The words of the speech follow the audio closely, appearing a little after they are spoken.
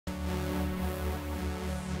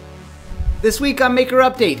This week on Maker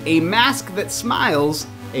Update, a mask that smiles,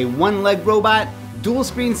 a one-leg robot, dual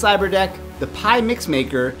screen Cyberdeck, the Pi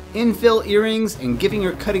MixMakr, infill earrings, and giving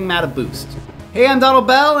your cutting mat a boost. Hey, I'm Donald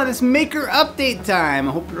Bell, and it's Maker Update time.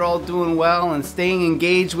 I hope you're all doing well and staying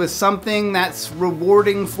engaged with something that's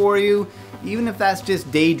rewarding for you, even if that's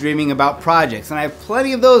just daydreaming about projects. And I have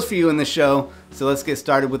plenty of those for you in the show, so let's get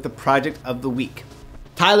started with the project of the week.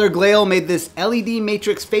 Tyler Glaiel made this LED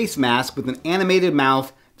matrix face mask with an animated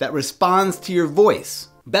mouth that responds to your voice.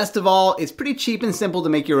 Best of all, it's pretty cheap and simple to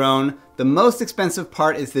make your own. The most expensive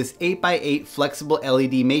part is this 8x8 flexible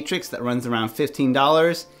LED matrix that runs around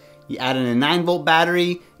 $15. You add in a 9-volt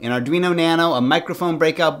battery, an Arduino Nano, a microphone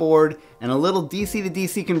breakout board, and a little DC to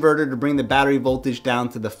DC converter to bring the battery voltage down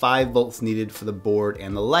to the 5 volts needed for the board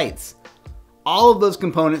and the lights. All of those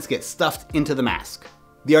components get stuffed into the mask.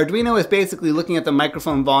 The Arduino is basically looking at the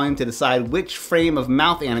microphone volume to decide which frame of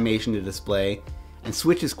mouth animation to display, and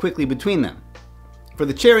switches quickly between them. For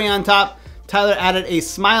the cherry on top, Tyler added a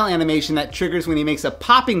smile animation that triggers when he makes a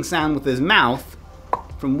popping sound with his mouth.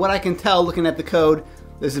 From what I can tell looking at the code,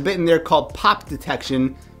 there's a bit in there called pop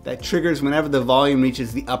detection that triggers whenever the volume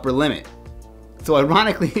reaches the upper limit. So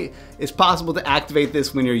ironically, it's possible to activate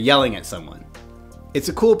this when you're yelling at someone. It's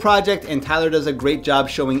a cool project, and Tyler does a great job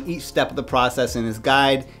showing each step of the process in his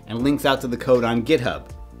guide and links out to the code on GitHub.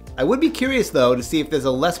 I would be curious though to see if there's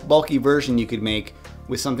a less bulky version you could make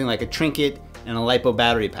with something like a trinket and a LiPo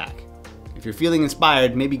battery pack. If you're feeling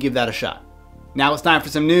inspired, maybe give that a shot. Now it's time for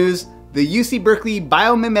some news. The UC Berkeley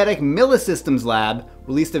Biomimetic Millisystems Lab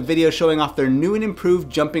released a video showing off their new and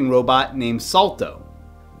improved jumping robot named Salto.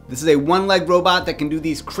 This is a one-leg robot that can do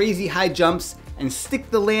these crazy high jumps and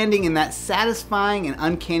stick the landing in that satisfying and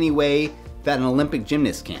uncanny way that an Olympic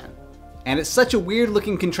gymnast can. And it's such a weird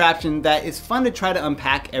looking contraption that it's fun to try to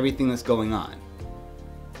unpack everything that's going on.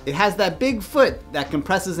 It has that big foot that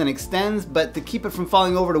compresses and extends, but to keep it from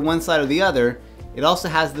falling over to one side or the other, it also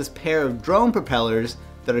has this pair of drone propellers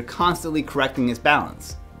that are constantly correcting its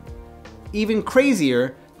balance. Even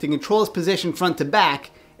crazier, to control its position front to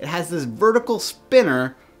back, it has this vertical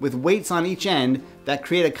spinner with weights on each end that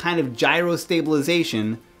create a kind of gyro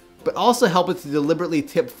stabilization, but also help it to deliberately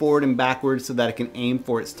tip forward and backwards so that it can aim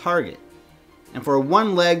for its target. And for a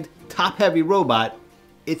one-legged, top-heavy robot,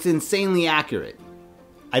 it's insanely accurate.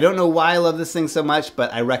 I don't know why I love this thing so much,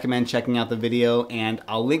 but I recommend checking out the video, and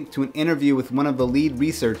I'll link to an interview with one of the lead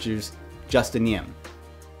researchers, Justin Yim.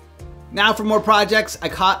 Now for more projects, I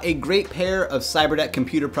caught a great pair of Cyberdeck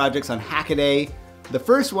computer projects on Hackaday. The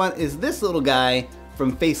first one is this little guy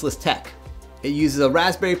from facelesstech. It uses a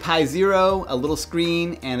Raspberry Pi Zero, a little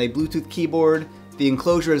screen, and a Bluetooth keyboard. The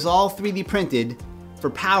enclosure is all 3D printed. For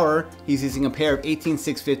power, he's using a pair of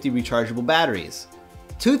 18650 rechargeable batteries.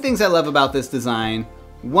 Two things I love about this design.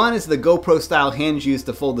 One is the GoPro style hinge used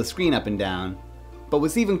to fold the screen up and down. But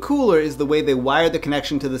what's even cooler is the way they wire the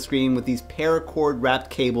connection to the screen with these paracord wrapped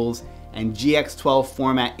cables and GX12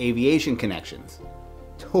 format aviation connections.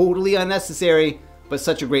 Totally unnecessary, but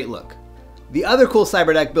such a great look. The other cool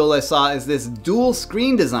Cyberdeck build I saw is this dual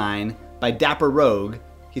screen design by dapperrogue.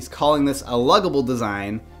 He's calling this a luggable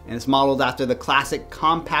design, and it's modeled after the classic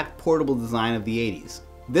compact portable design of the 80s.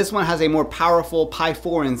 This one has a more powerful Pi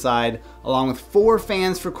 4 inside, along with 4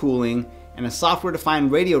 fans for cooling and a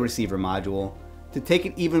software-defined radio receiver module. To take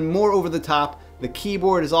it even more over the top, the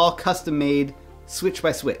keyboard is all custom made, switch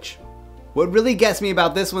by switch. What really gets me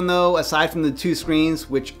about this one though, aside from the 2 screens,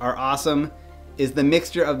 which are awesome, is the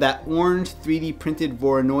mixture of that orange 3D printed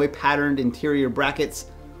Voronoi patterned interior brackets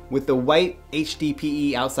with the white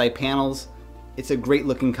HDPE outside panels. It's a great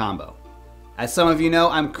looking combo. As some of you know,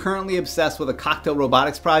 I'm currently obsessed with a cocktail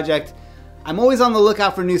robotics project. I'm always on the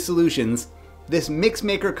lookout for new solutions. This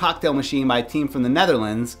MixMakr cocktail machine by a team from the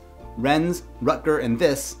Netherlands, Rens, Rutger, and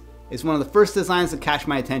This, is one of the first designs to catch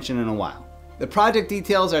my attention in a while. The project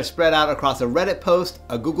details are spread out across a Reddit post,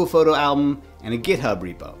 a Google photo album, and a GitHub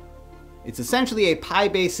repo. It's essentially a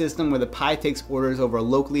Pi-based system where the Pi takes orders over a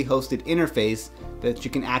locally hosted interface that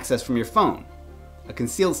you can access from your phone. A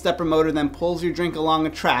concealed stepper motor then pulls your drink along a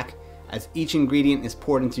track as each ingredient is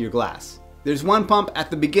poured into your glass. There's one pump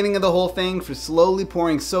at the beginning of the whole thing for slowly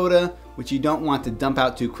pouring soda, which you don't want to dump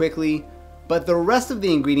out too quickly, but the rest of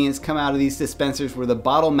the ingredients come out of these dispensers where the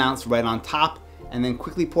bottle mounts right on top and then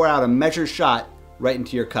quickly pour out a measured shot right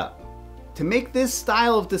into your cup. To make this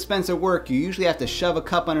style of dispenser work, you usually have to shove a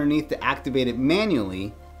cup underneath to activate it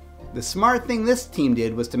manually. The smart thing this team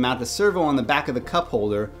did was to mount a servo on the back of the cup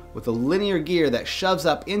holder with a linear gear that shoves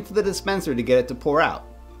up into the dispenser to get it to pour out.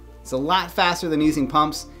 It's a lot faster than using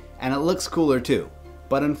pumps, and it looks cooler too.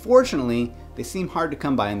 But unfortunately, they seem hard to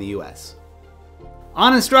come by in the US.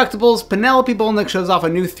 On Instructables, Penolopy Bulnick shows off a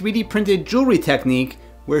new 3D printed jewelry technique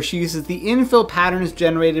where she uses the infill patterns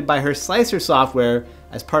generated by her slicer software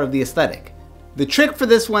as part of the aesthetic. The trick for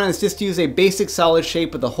this one is just to use a basic solid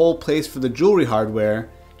shape with a hole placed for the jewelry hardware.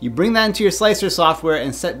 You bring that into your slicer software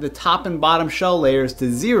and set the top and bottom shell layers to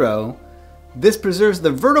 0. This preserves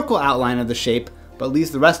the vertical outline of the shape, but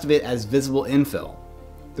leaves the rest of it as visible infill.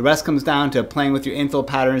 The rest comes down to playing with your infill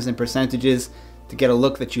patterns and percentages to get a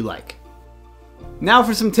look that you like. Now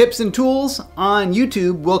for some tips and tools. On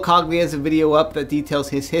YouTube, Will Cogley has a video up that details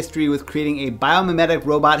his history with creating a biomimetic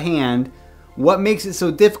robot hand, what makes it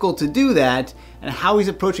so difficult to do that, and how he's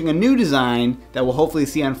approaching a new design that we'll hopefully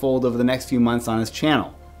see unfold over the next few months on his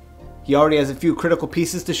channel. He already has a few critical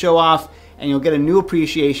pieces to show off, and you'll get a new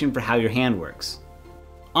appreciation for how your hand works.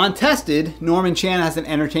 On Tested, Norman Chan has an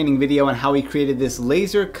entertaining video on how he created this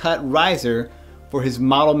laser cut riser for his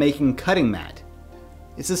model making cutting mat.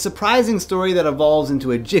 It's a surprising story that evolves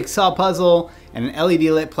into a jigsaw puzzle and an LED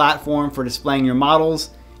lit platform for displaying your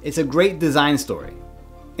models. It's a great design story.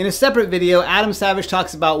 In a separate video, Adam Savage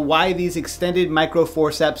talks about why these extended micro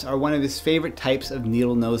forceps are one of his favorite types of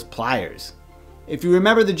needle nose pliers. If you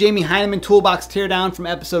remember the Jamie Heineman toolbox teardown from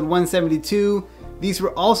episode 172, these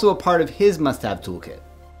were also a part of his must-have toolkit.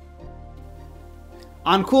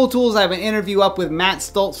 On Cool Tools, I have an interview up with Matt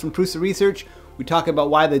Stultz from Prusa Research. We talk about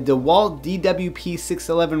why the DeWALT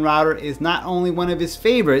DWP611 router is not only one of his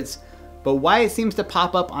favorites, but why it seems to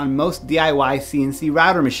pop up on most DIY CNC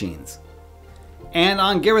router machines. And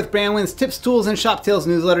on Gareth Branwin's Tips, Tools, and Shop Tales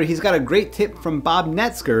newsletter, he's got a great tip from Bob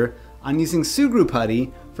Netzker on using Sugru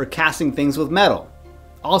putty for casting things with metal.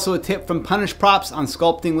 Also a tip from Punish Props on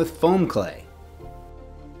sculpting with foam clay.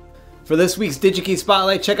 For this week's DigiKey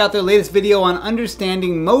Spotlight, check out their latest video on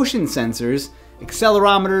understanding motion sensors,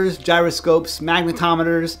 accelerometers, gyroscopes,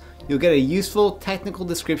 magnetometers. You'll get a useful technical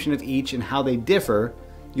description of each and how they differ.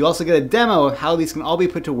 You also get a demo of how these can all be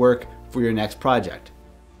put to work for your next project.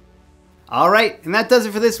 Alright, and that does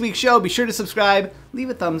it for this week's show. Be sure to subscribe, leave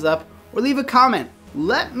a thumbs up, or leave a comment.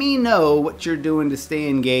 Let me know what you're doing to stay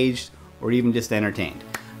engaged or even just entertained.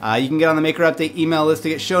 You can get on the Maker Update email list to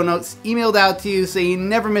get show notes emailed out to you so you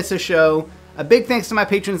never miss a show. A big thanks to my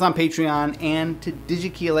patrons on Patreon and to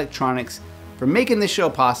Digi-Key Electronics for making this show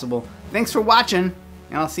possible. Thanks for watching,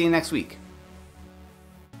 and I'll see you next week.